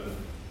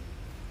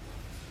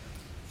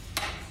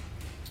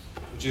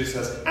Jesus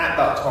says, "At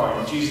that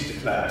time, Jesus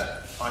declared,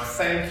 'I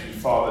thank you,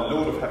 Father,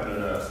 Lord of heaven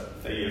and earth,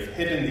 that you have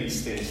hidden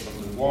these things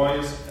from the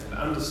wise and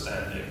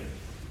understanding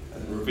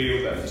and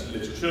revealed them to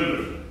little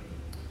children.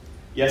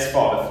 Yes,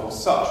 Father, for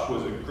such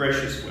was a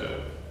gracious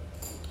will.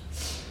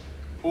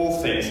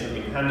 All things have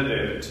been handed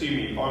over to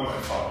me by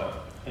my Father,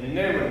 and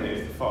no one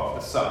knows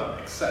the Son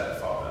except the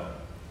Father,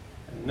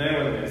 and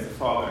no one knows the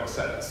Father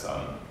except the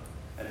Son,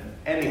 and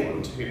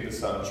anyone to whom the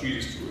Son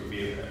chooses to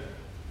reveal him.'"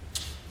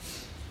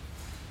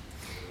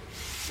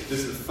 So this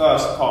is the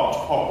first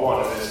part one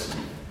of this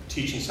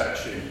teaching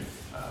section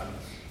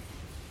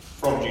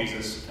from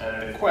Jesus,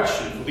 and the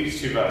question for these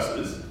three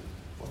verses,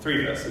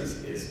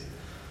 is,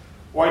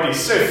 why do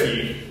so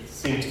few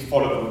seem to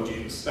follow the Lord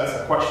Jesus? That's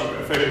the question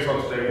we're going to focus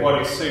on today. Why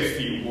do so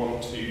few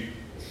want to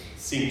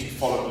seem to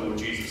follow the Lord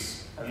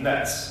Jesus? And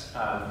that's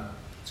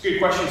it's a good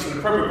question. It's an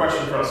appropriate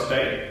question for us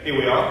today. Here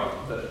we are,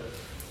 the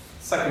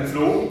second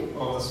floor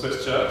of the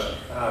Swiss church.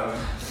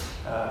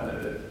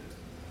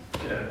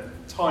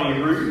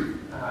 Tiny room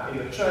in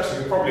the church.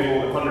 There can probably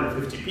hold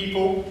 150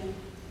 people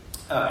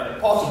in a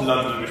part of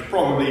London which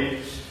probably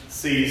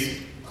sees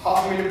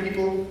 500,000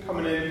 people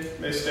coming in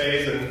most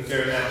days and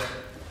going out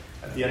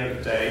at the end of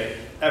the day,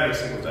 every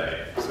single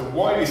day. So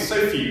why do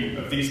so few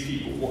of these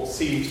people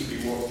seem to be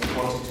wanting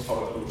to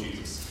follow the Lord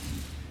Jesus?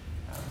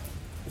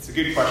 It's a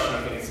good question.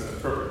 I think it's an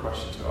appropriate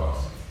question to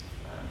ask.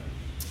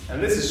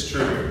 And this is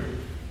true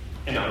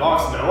in our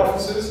lives, in our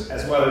offices,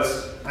 as well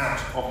as out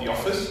of the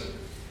office.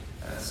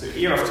 So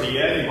year after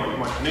year, you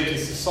might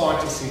notice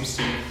society seems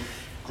to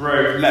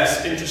grow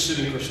less interested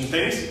in Christian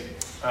things.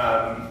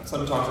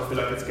 Sometimes I feel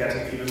like it's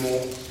getting even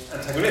more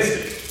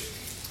antagonistic.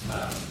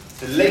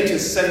 The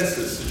latest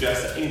census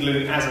suggests that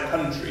England as a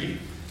country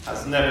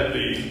has never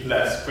been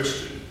less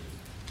Christian.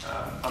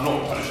 I'm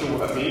not entirely sure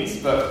what that means,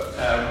 but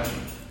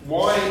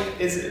why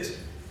is it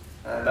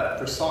that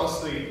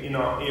precisely in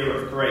our era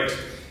of great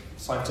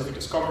scientific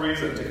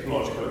discoveries and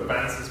technological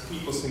advances,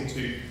 people seem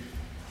to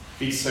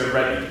be so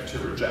ready to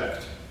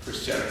reject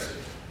Christianity,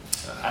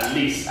 at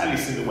least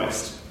in the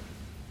West?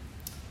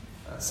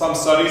 Some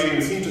studies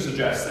even seem to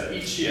suggest that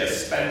each year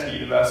spent at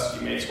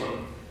university makes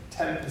one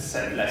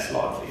 10% less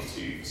likely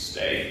to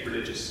stay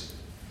religious,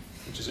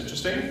 which is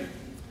interesting.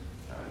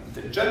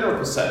 The general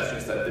perception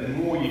is that the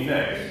more you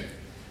know,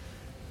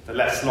 the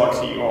less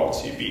likely you are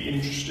to be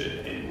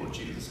interested in what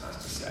Jesus has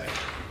to say.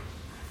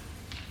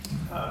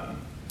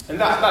 And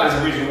that is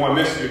the reason why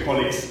most of your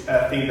colleagues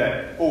think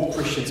that all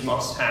Christians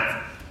must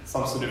have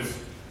some sort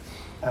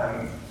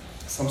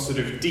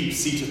of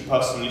deep-seated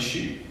personal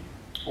issue,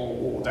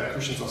 or that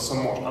Christians are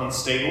somewhat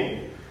unstable,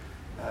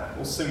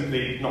 or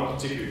simply not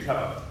particularly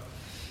clever.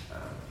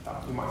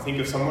 That you might think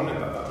of someone,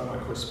 and that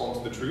might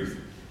correspond to the truth.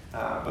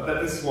 But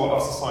that this is what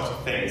our society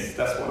thinks.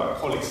 That's what our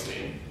colleagues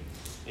think.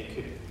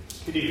 It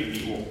could even be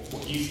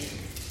what you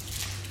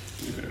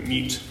think. We're going to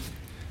mute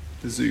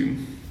the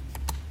Zoom.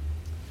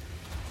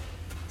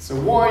 So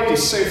why do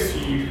so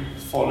few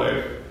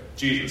follow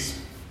Jesus?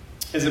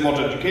 Is it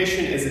modern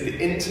education? Is it the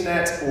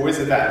internet? Or is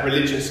it that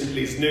religion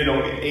simply is no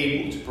longer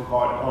able to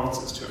provide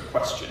answers to our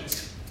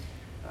questions?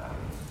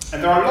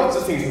 And there are lots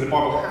of things that the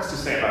Bible has to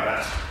say about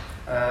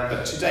that.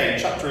 But today, in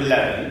chapter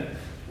 11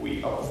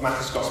 of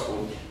Matthew's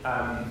Gospel,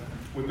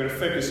 we're going to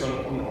focus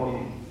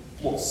on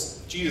what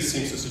Jesus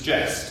seems to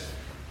suggest.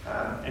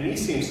 And he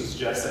seems to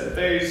suggest that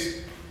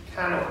those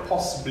cannot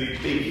possibly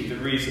be the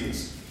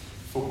reasons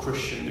for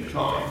Christian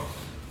decline.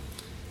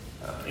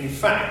 In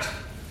fact,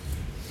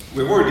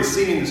 we've already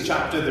seen in this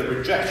chapter the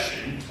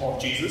rejection of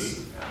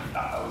Jesus.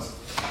 That was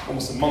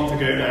almost a month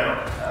ago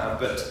now.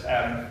 But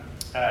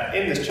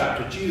in this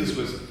chapter, Jesus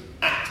was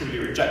actively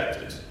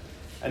rejected.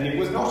 And it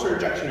was not a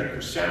rejection of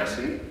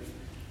Christianity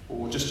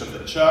or just of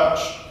the church,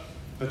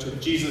 but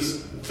of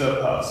Jesus, the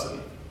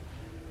person.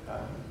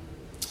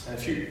 And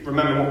if you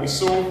remember what we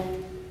saw,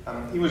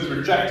 he was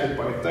rejected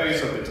by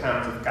those of the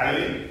towns of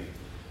Galilee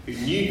who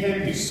knew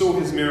him, who saw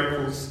his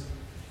miracles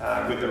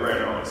with their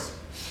own eyes.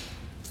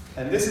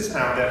 And this is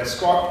how they're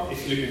described.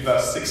 If you look at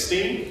verse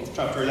 16 of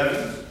chapter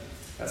 11,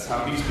 that's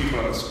how these people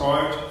are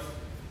described,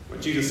 where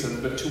Jesus says,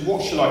 "But to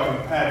what shall I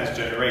compare this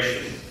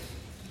generation?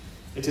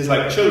 It is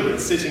like children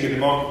sitting in the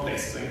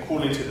marketplaces and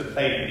calling to the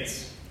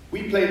playmates.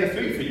 We played the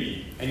flute for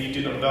you, and you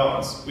did not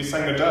dance. We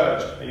sang a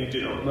dirge, and you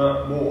did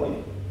not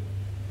mourn."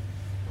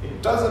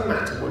 It doesn't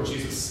matter what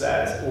Jesus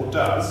says or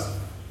does,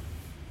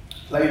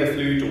 play the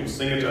flute or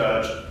sing a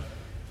dirge.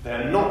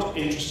 They're not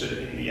interested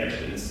in the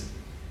evidence.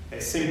 They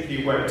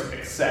simply won't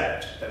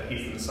accept that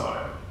he's the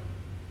Messiah.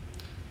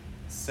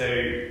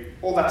 So,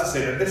 all that to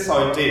say that this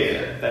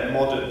idea that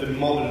the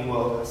modern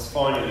world has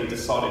finally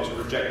decided to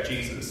reject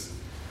Jesus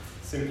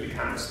simply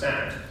cannot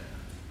stand.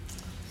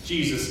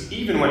 Jesus,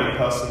 even when in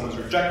person, was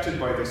rejected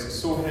by those who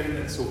saw him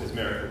and saw his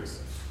miracles.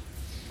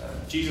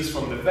 Jesus,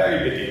 from the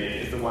very beginning,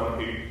 is the one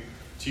who,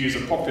 to use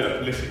a popular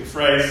political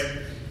phrase,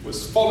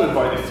 was followed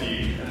by the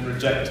few and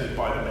rejected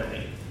by the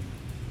many.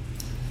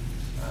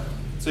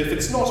 So if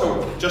it's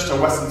not just a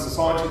Western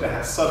society that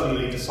has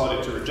suddenly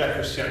decided to reject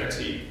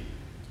Christianity,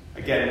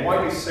 again,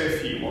 why do so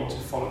few want to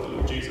follow the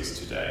Lord Jesus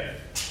today?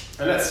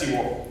 And let's see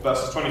what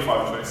verses 25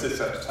 and 26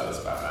 have to tell us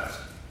about that.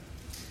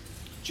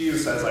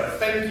 Jesus says, I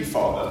thank you,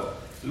 Father,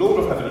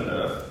 Lord of heaven and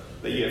earth,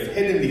 that you have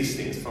hidden these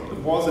things from the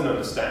wise and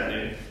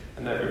understanding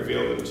and have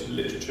revealed them to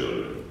little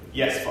children.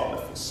 Yes,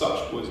 Father, for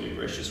such was your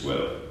gracious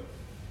will.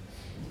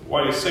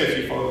 Why do you say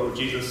to you, Father, Lord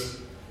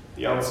Jesus?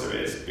 The answer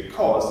is,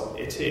 because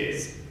it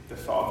is the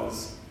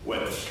Father's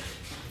will.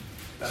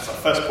 That's our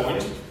first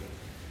point.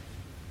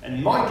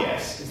 And my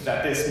guess is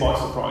that this might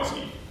surprise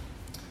you.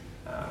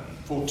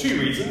 For two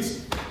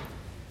reasons.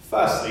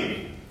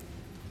 Firstly,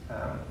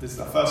 this is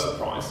our first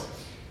surprise,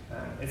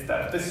 is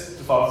that this is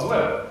the Father's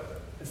will.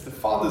 It's the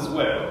Father's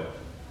will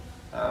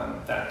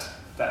that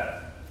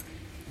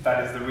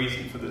is the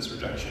reason for this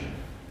rejection.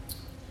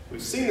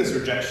 We've seen this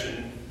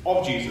rejection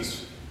of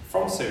Jesus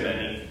from so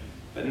many,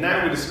 but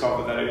now we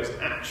discover that it was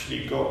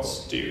actually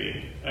God's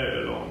doing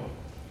all along.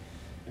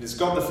 It is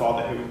God the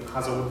Father who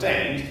has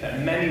ordained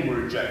that many will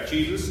reject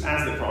Jesus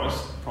as the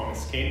Christ, the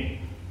promised King.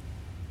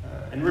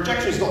 And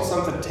rejection is not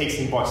something that takes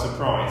him by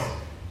surprise.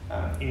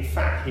 In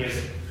fact, he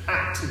has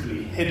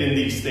actively hidden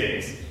these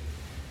things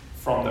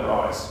from their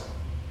eyes.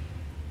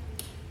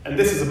 And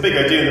this is a big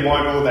idea in the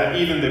Bible, that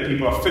even though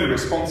people are fully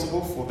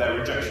responsible for their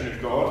rejection of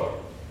God,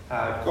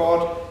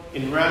 God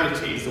in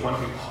reality is the one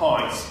who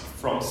hides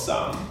from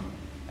some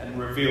and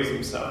reveals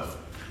himself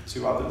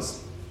to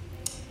others.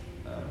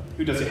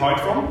 Who does he hide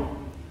from?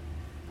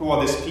 Who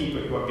are these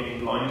people who are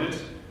being blinded?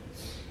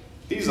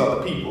 These are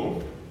the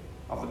people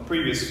of the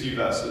previous few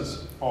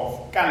verses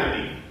of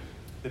Galilee,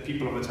 the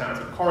people of the towns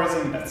of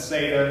Chorazin,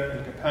 Bethsaida,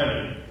 and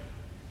Capernaum.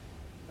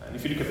 And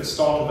if you look at the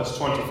start of verse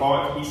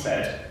 25, he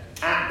said,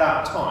 at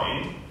that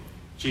time,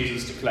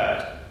 Jesus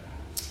declared.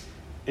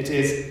 It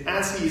is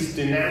as he is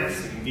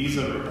denouncing these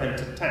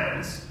unrepentant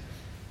towns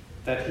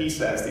that he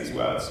says these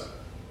words.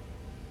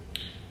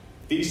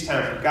 These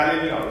towns of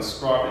Galilee are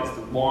described as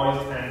the wise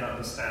and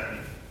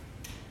understanding.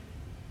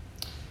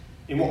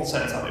 In what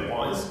sense are they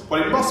wise?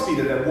 Well, it must be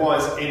that they're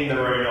wise in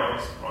their own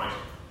eyes, right?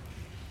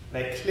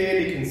 They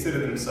clearly consider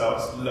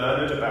themselves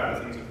learned about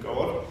the things of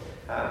God.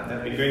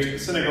 They've been going to the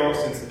synagogue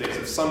since the days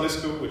of Sunday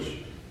school, which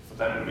for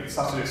them would be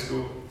Saturday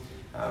school.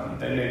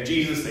 They know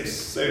Jesus,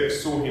 they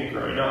saw him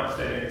growing up,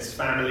 they know his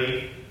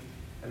family,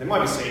 and they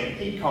might be saying,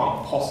 he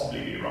can't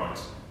possibly be right.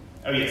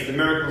 Oh yes, the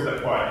miracles,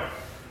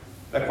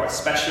 they're quite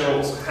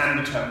special, so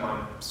handy to have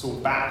my sore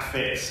back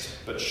fixed,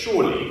 but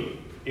surely,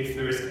 if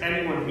there is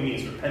anyone who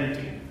needs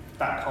repenting,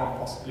 that can't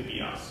possibly be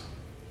us.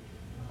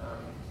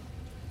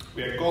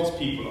 We are God's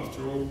people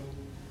after all,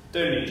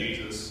 don't need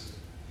Jesus.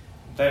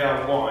 They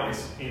are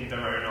wise in their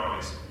own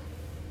eyes.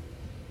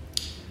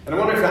 And I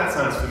wonder if that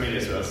sounds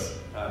familiar to us.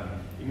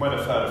 You might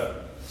have heard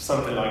of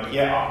something like,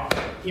 yeah,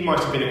 he might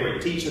have been a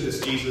great teacher,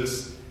 this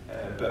Jesus,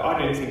 but I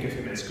don't think of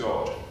him as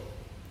God.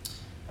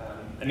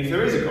 And if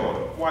there is a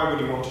God, why would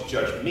he want to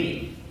judge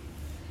me?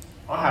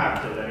 I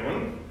haven't killed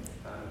anyone.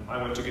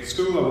 I went to good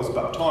school, I was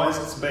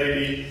baptised as a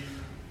baby.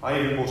 I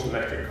even bought an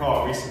electric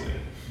car recently.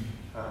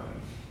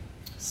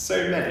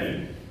 So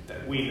many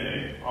that we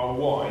know are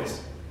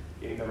wise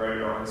in their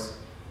own eyes.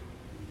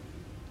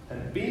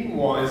 And being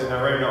wise in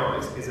our own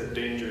eyes is a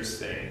dangerous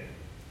thing.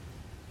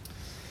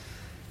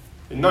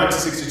 In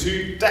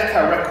 1962,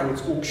 Decca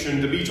Records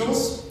auctioned the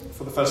Beatles.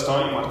 For the first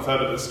time, you might have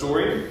heard of the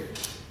story.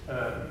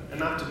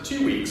 And after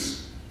 2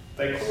 weeks,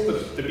 they called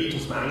the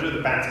Beatles manager,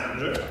 the band's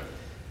manager,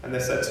 and they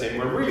said to him,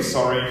 we're really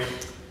sorry,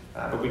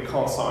 but we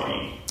can't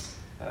sign you.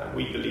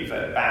 We believe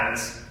that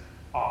bands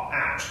are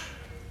out,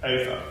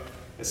 over,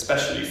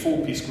 especially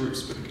four-piece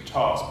groups with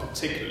guitars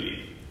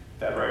particularly,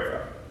 they're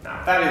over.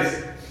 Now that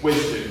is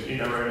wisdom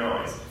in our own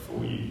eyes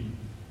for you.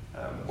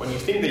 When you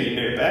think that you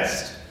know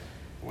best,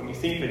 when you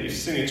think that you've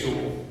seen it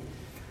all,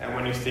 and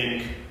when you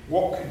think,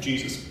 what could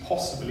Jesus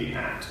possibly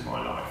add to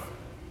my life?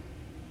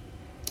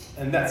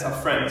 And that's our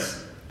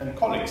friends and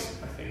colleagues,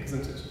 I think,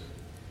 isn't it?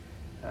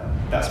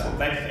 That's what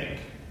they think.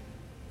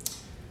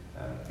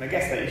 And I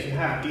guess that if you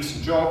have a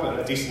decent job and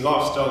a decent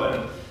lifestyle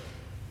and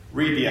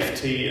read the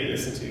FT and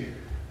listen to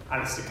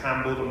Alistair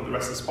Campbell and the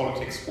rest of his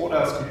politics, what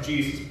else could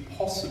Jesus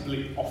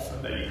possibly offer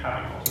that you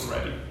haven't got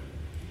already?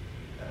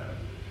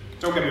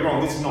 Don't get me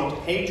wrong, this is not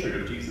hatred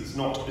of Jesus,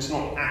 it's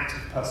not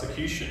active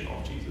persecution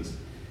of Jesus.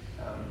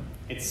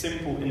 It's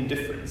simple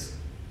indifference.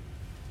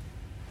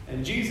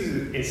 And Jesus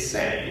is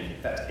saying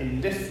that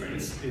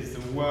indifference is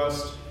the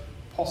worst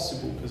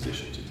possible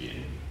position to be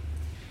in.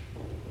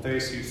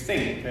 Those who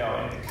think they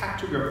are in the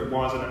category of the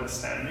wise and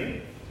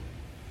understanding,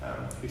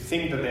 who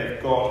think that they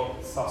have God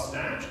sussed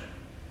out,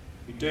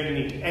 who don't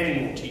need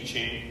any more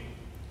teaching,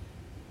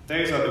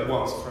 those are the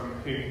ones from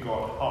whom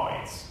God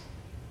hides.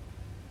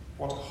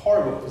 What a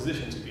horrible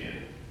position to be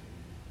in.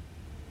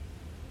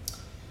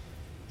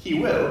 He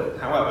will,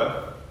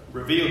 however,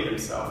 reveal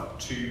himself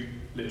to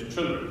little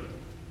children.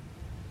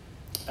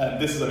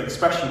 This is an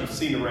expression we've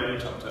seen already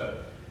in chapter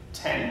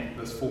 10,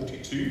 verse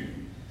 42,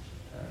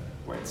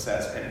 where it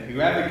says, and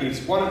whoever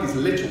gives one of these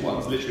little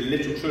ones, literally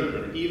little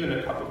children, even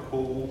a cup of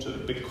cold water,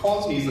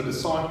 because he is a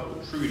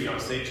disciple, truly I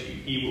say to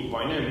you, he will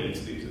by no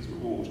means lose his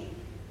reward.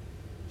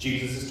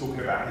 Jesus is talking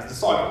about his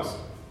disciples.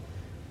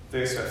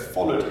 those who have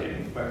followed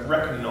him, who have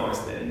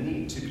recognised their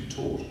need to be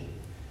taught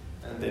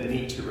and their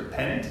need to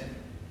repent,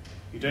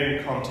 who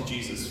don't come to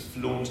Jesus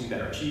flaunting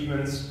their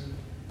achievements,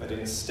 but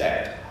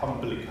instead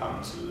humbly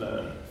come to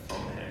learn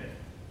from him.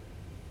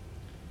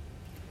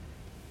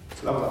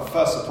 So that was our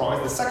first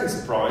surprise. The second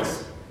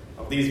surprise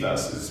of these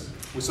verses,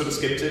 we sort of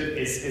skipped it,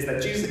 is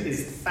that Jesus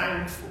is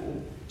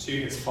thankful to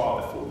his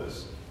Father for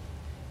this.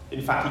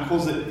 In fact, he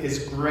calls it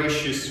his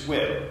gracious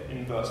will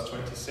in verse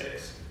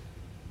 26.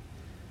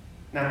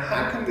 Now,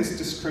 how can this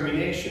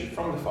discrimination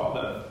from the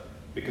Father,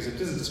 because it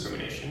is a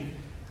discrimination,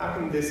 how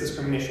can this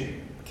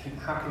discrimination,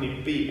 how can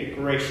it be a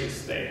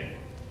gracious thing?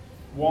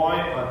 Why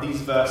are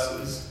these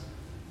verses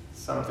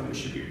something we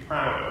should be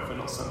proud of and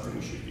not something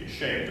we should be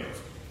ashamed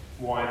of?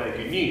 Why are they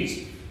good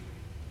news?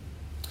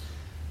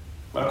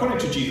 Well, according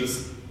to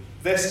Jesus,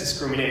 this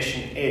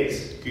discrimination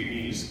is good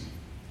news.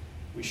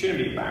 We shouldn't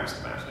be embarrassed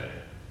about it,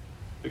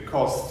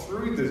 because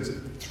through this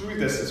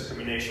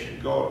discrimination,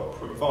 God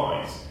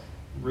provides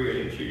real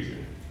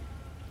inclusion.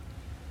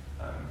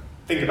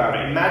 Think about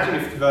it. Imagine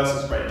if the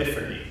verses read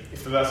differently.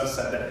 If the verses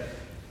said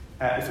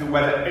that if it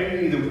were that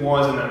only the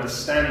wise and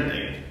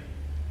understanding,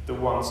 the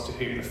ones to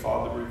whom the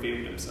Father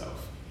revealed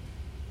himself.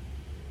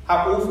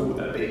 How awful would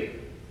that be?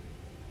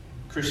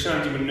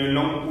 Christianity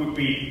would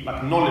be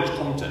like a knowledge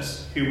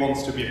contest. Who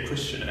wants to be a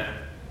Christian now?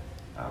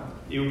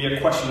 It would be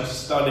a question of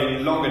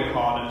studying long and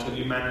hard until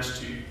you manage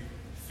to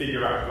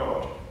figure out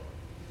God.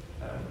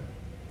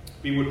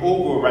 We would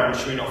all go around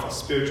showing off our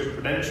spiritual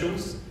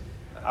credentials.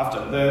 I've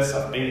done this,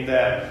 I've been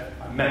there,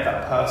 I met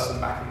that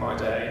person back in my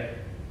day.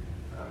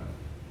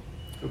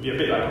 It would be a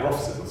bit like our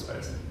offices, I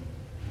suppose.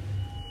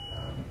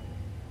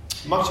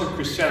 Much of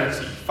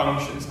Christianity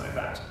functions like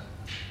that.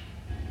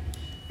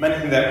 Many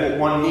think that what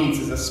one needs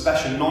is a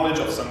special knowledge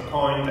of some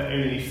kind that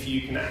only a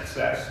few can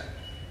access.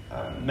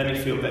 Many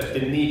feel that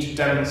they need to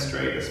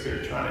demonstrate their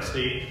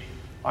spirituality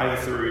either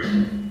through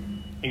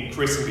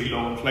increasingly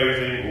long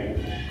clothing or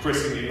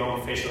increasingly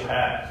long facial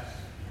hair.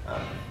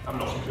 I'm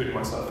not including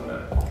myself in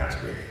that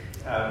category.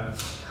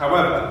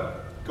 However,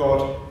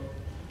 God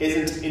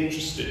isn't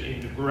interested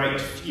in the great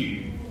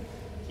few.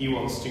 He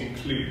wants to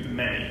include the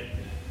many.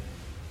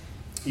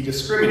 He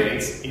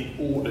discriminates in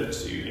order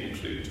to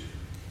include.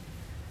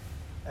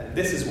 And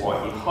this is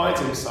why he hides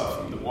himself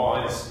from the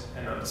wise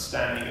and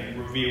understanding and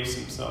reveals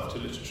himself to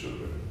little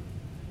children.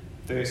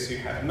 Those who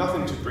have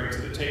nothing to bring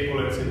to the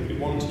table and simply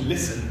want to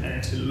listen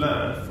and to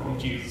learn from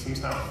Jesus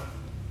himself.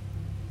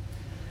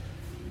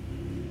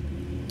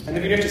 And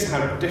have you noticed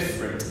how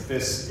different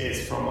this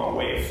is from our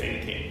way of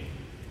thinking?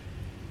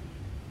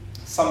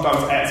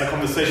 Sometimes as a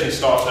conversation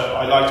starter,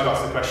 I like to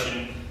ask the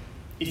question,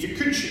 if you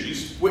could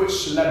choose, which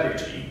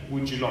celebrity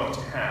would you like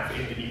to have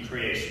in the new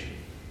creation?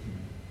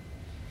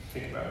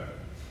 Think about it.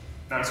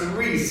 Now, it's a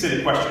really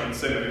silly question in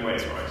so many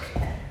ways,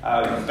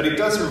 right? But it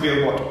does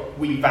reveal what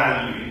we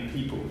value in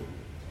people.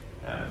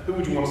 Who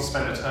would you want to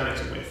spend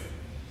eternity with?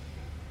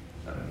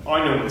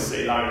 I normally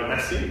say Lionel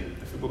Messi,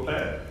 the football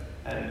player,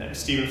 and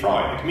Stephen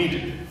Fry, the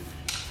comedian.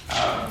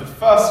 The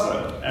first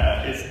one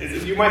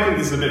is you might think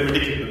this is a bit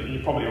ridiculous, and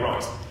you're probably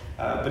right,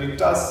 but it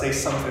does say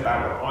something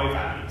about what I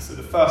value. So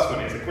the first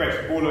one is a great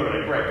footballer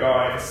and a great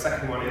guy. The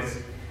second one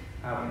is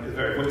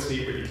very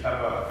witty, really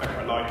clever, I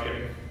quite like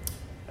him.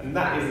 And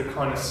that is the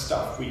kind of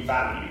stuff we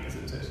value,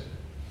 isn't it?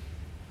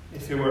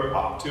 If it were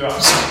up to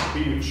us,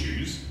 we would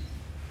choose,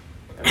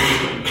 and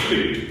we would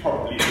include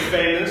probably the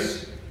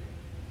famous,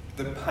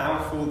 the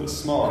powerful, the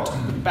smart,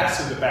 the best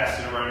of the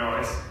best in our own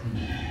eyes.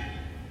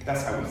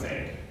 That's how we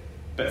think.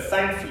 But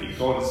thankfully,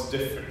 God is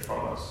different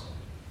from us.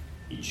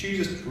 He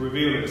chooses to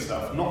reveal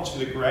himself not to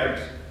the great,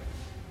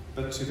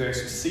 but to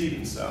those who see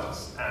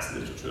themselves as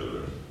little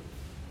children.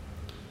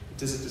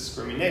 It is a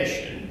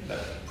discrimination that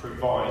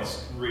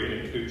provides real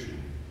inclusion.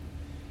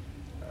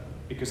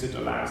 Because it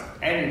allows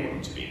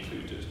anyone to be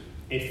included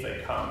if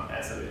they come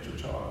as a little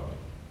child.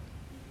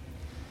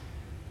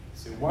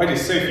 So why do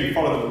so few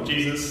follow the Lord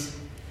Jesus?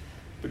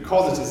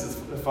 Because it is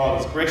the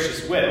Father's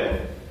gracious will,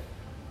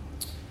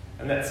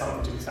 and that's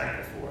something to be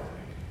thankful for, I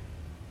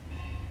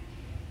think.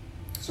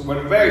 So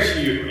when very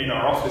few in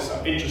our office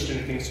are interested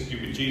in things to do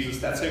with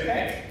Jesus, that's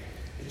okay.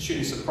 It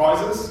shouldn't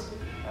surprise us.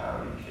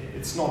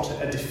 It's not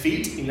a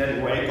defeat in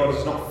any way. God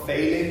is not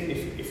failing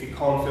if he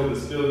can't fill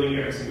this building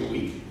every single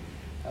week.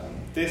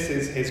 This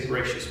is his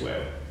gracious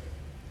will.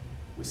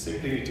 We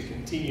simply need to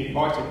continue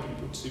inviting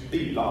people to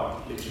be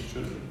like little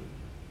children.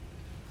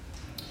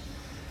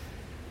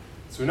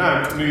 So we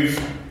now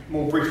move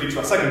more briefly to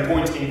our second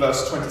point in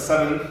verse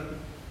 27.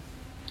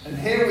 And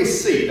here we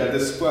see that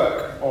this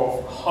work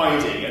of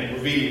hiding and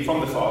revealing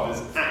from the Father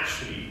is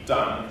actually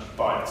done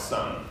by the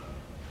Son.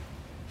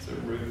 So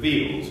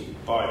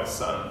revealed by the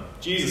Son.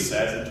 Jesus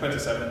says in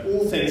 27,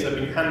 all things have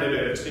been handed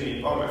over to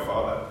me by my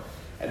Father.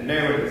 And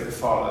no one is the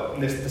Father,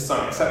 and the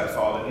Son except the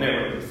Father, no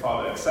one is the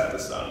Father except the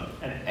Son,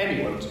 and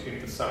anyone to whom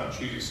the Son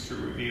chooses to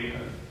reveal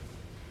him.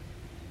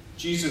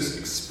 Jesus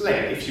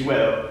explained, if you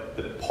will,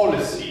 the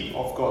policy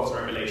of God's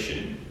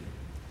revelation,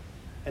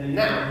 and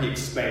now he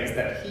explains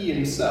that he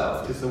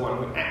himself is the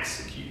one who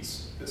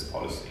executes this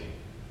policy.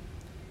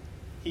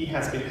 he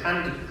has been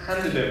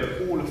handed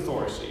over all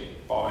authority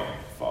by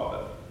the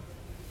Father.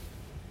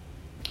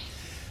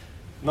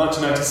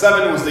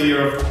 1997 was the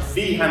year of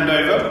the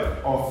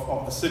handover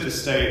of the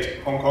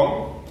city-state Hong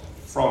Kong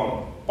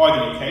by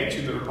the UK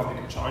to the Republic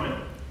of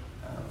China.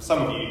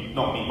 Some of you,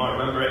 not me, might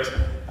remember it.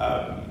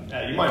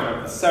 You might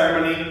remember the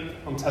ceremony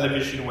on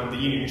television when the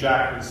Union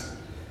Jack was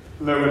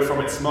lowered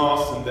from its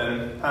mast and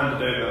then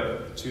handed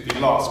over to the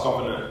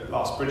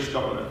last British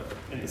governor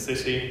in the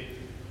city.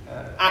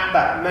 At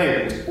that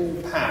moment,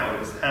 all power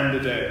was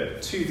handed over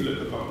to the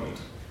local government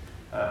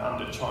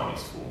under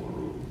Chinese formal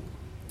rule.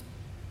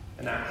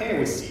 And now here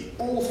we see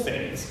all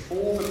things,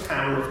 all the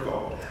power of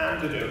God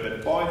handed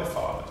over by the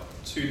Father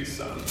to the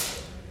Son.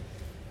 So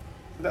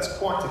that's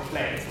quite a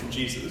claim from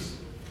Jesus.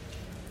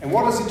 And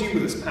what does he do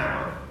with his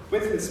power?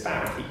 With his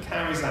power, he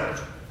carries out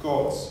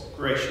God's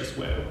gracious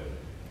will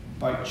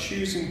by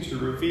choosing to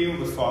reveal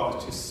the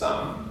Father to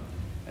some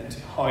and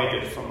to hide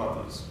it from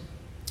others.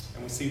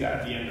 And we see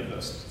that at the end of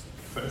verse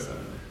 27.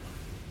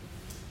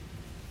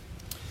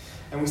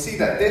 And we see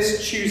that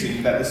this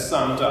choosing that the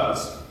Son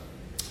does,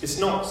 it's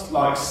not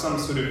like some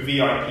sort of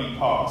VIP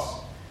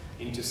pass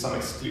into some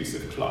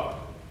exclusive club.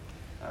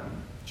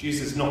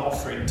 Jesus is not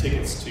offering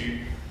tickets to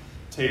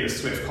Taylor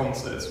Swift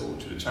concerts or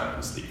to the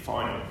Champions League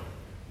final.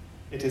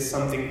 It is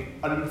something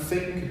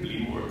unthinkably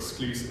more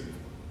exclusive.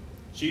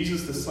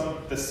 Jesus,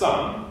 the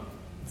Son,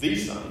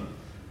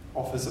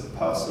 offers a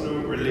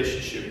personal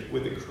relationship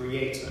with the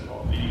Creator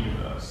of the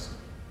universe.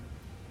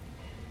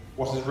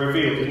 What is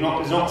revealed is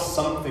not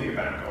something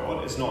about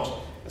God, it's not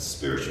a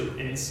spiritual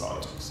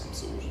insight of some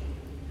sort.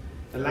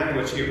 The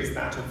language here is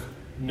that of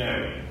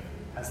knowing.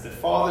 As the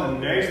Father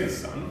knows the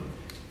Son,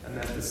 and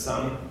as the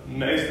Son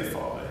knows the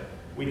Father,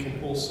 we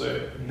can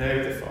also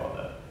know the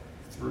Father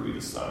through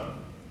the Son.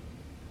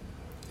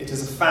 It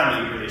is a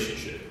family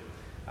relationship.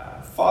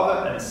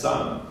 Father and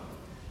Son,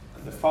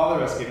 and the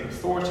Father has given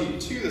authority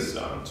to the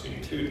Son to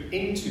include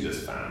into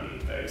this family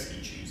those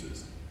he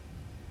chooses.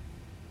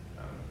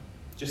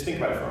 Just think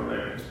about it for a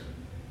moment.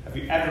 Have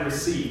you ever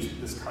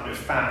received this kind of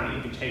family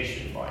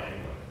invitation by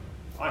anyone?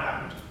 I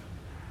haven't.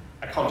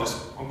 I can't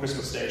just, on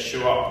Christmas Day,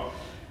 show up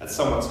at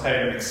someone's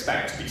home and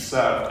expect to be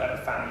served at a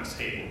family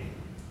table.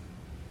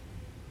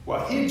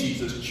 Well, here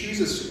Jesus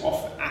chooses to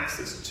offer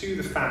access to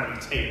the family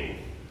table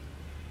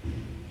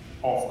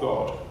of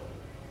God.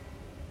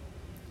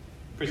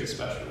 Pretty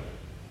special.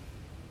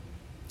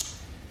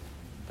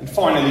 And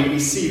finally, we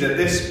see that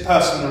this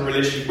personal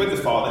relationship with the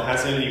Father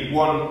has only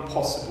one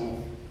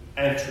possible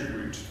entry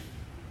route.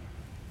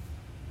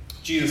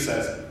 Jesus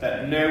says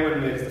that no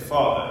one knows the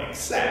Father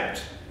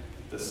except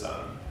the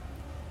Son.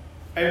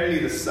 Only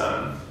the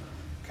Son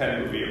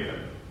can reveal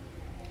him.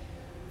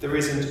 There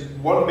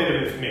isn't one bit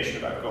of information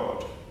about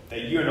God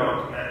that you and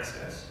I can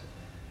access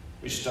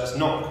which does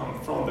not come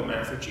from the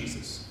mouth of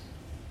Jesus.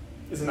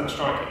 Isn't that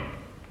striking?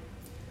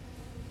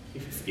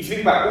 If you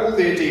think about all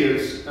the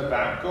ideas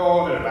about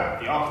God and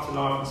about the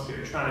afterlife and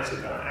spirituality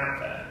that are out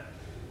there,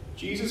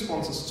 Jesus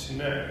wants us to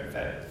know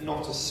that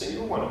not a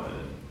single one of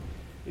them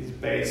is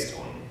based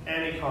on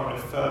any kind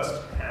of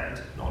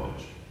first-hand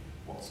knowledge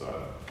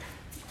whatsoever.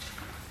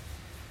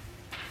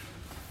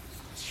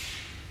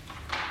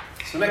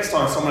 So next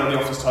time someone in the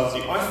office tells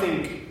you, I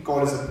think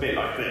God is a bit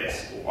like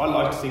this, or I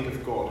like to think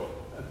of God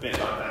a bit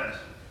like that,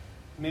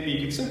 maybe you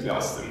could simply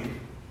ask them,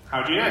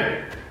 how do you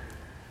know?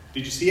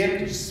 Did you see him?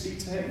 Did you speak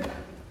to him?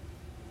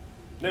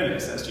 No,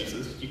 says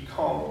Jesus, you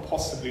can't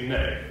possibly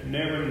know. No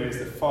one knows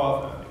the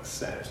Father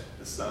except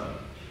the Son.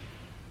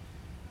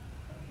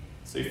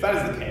 So if that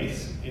is the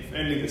case, if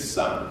only the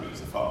Son knows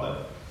the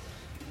Father,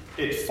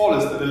 it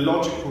follows that the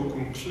logical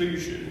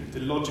conclusion,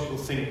 the logical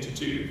thing to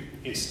do,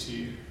 is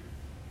to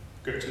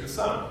go to the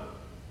Son.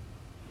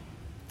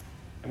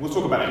 And we'll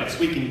talk about it next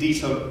week in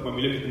detail when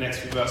we look at the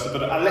next few verses,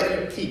 but I'll let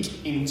you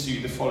peek into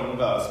the following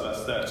verse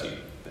 30,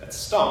 that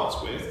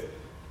starts with,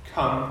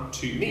 come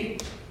to me.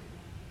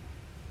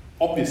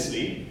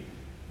 Obviously,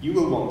 you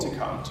will want to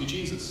come to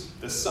Jesus,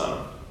 the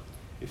Son.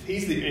 If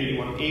he's the only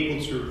one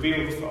able to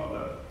reveal the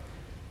Father,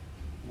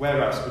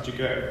 where else would you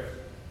go?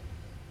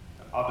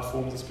 Other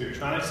forms of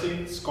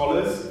spirituality,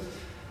 scholars,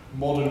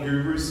 modern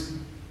gurus.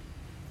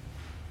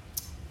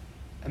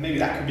 And maybe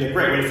that could be a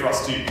great way for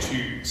us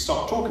to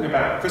start talking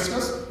about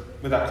Christmas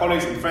with our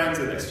colleagues and friends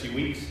in the next few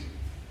weeks.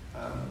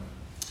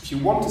 If you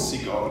want to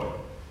see God,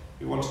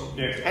 if you want to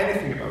know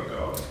anything about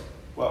God,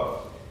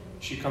 well,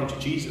 you should come to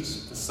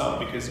Jesus, the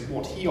Son, because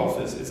what he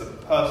offers is a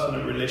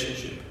personal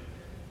relationship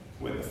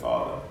with the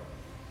Father.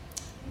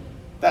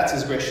 That's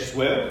his gracious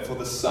will for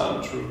the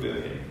Son to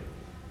reveal him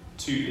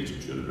to little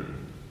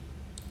children.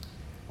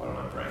 Why don't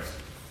I pray?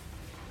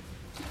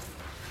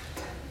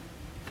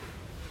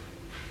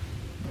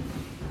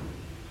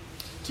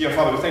 Dear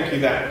Father, we thank you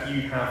that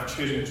you have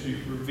chosen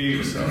to reveal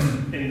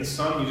yourself in the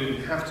Son. You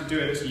didn't have to do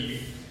it. You,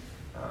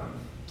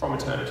 from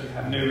eternity,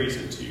 had no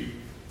reason to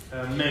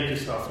make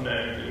yourself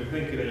known. And we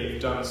thank you that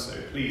you've done so.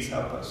 Please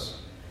help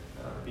us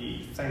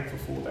be thankful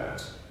for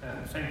that,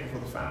 and thankful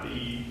for the fact that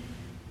you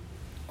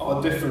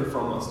are different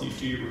from us. You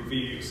do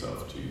reveal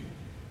yourself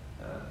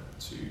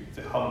to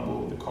the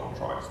humble, the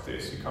contrite,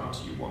 those who come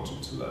to you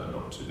wanting to learn,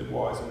 not to the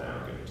wise and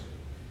arrogant.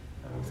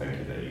 And we thank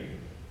you that you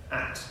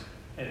act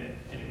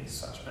in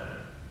such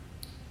manner.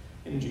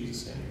 In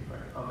Jesus' name we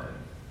pray. Amen.